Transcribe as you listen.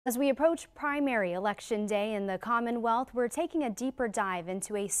As we approach primary election day in the Commonwealth, we're taking a deeper dive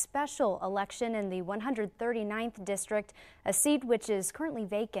into a special election in the 139th district, a seat which is currently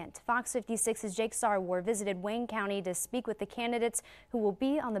vacant. Fox 56's Jake Sarwar visited Wayne County to speak with the candidates who will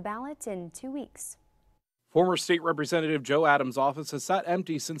be on the ballot in 2 weeks. Former State Representative Joe Adams' office has sat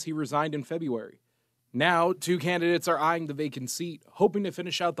empty since he resigned in February. Now, two candidates are eyeing the vacant seat, hoping to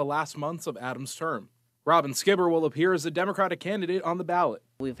finish out the last months of Adams' term. Robin Skibber will appear as a Democratic candidate on the ballot.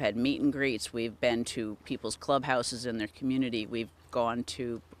 We've had meet and greets. We've been to people's clubhouses in their community. We've gone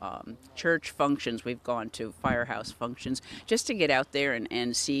to church functions. We've gone to firehouse functions just to get out there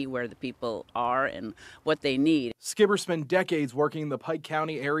and see where the people are and what they need. Skibber spent decades working in the Pike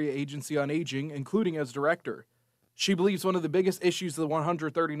County Area Agency on Aging, including as director. She believes one of the biggest issues the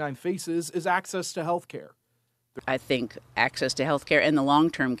 139 faces is access to health care. I think access to health care and the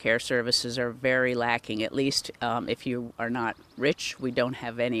long-term care services are very lacking. At least if you are not rich, we don't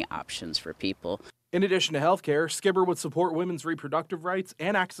have any options for people. In addition to health care, Skibber would support women's reproductive rights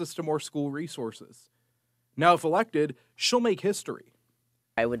and access to more school resources. Now, if elected, she'll make history.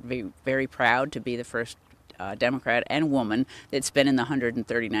 I would be very proud to be the first Democrat and woman that's been in the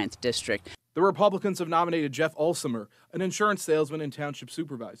 139th district. The Republicans have nominated Jeff Ulsimer, an insurance salesman and township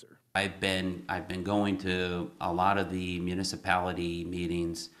supervisor. I've been going to a lot of the municipality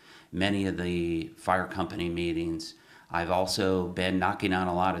meetings, many of the fire company meetings. I've also been knocking on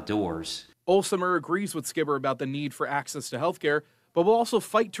a lot of doors. Ulsimer agrees with Skibber about the need for access to health care, but will also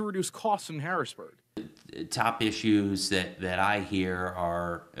fight to reduce costs in Harrisburg. Top issues that I hear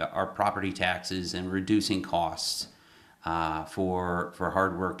are property taxes and reducing costs for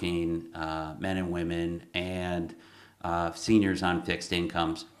hardworking men and women and seniors on fixed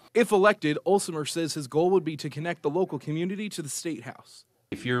incomes. If elected, Ulsimer says his goal would be to connect the local community to the State House.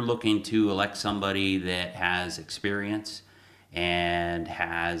 If you're looking to elect somebody that has experience and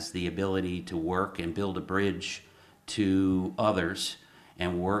has the ability to work and build a bridge to others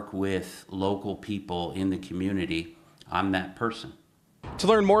and work with local people in the community, I'm that person. To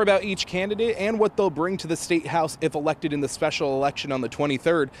learn more about each candidate and what they'll bring to the State House if elected in the special election on the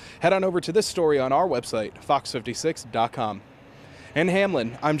 23rd, head on over to this story on our website, fox56.com. In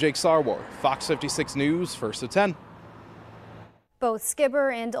Hamlin, I'm Jake Sarwar, Fox 56 News, First at 10. Both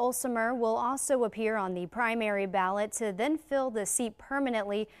Skibber and Ulsimer will also appear on the primary ballot to then fill the seat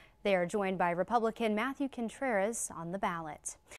permanently. They are joined by Republican Matthew Contreras on the ballot.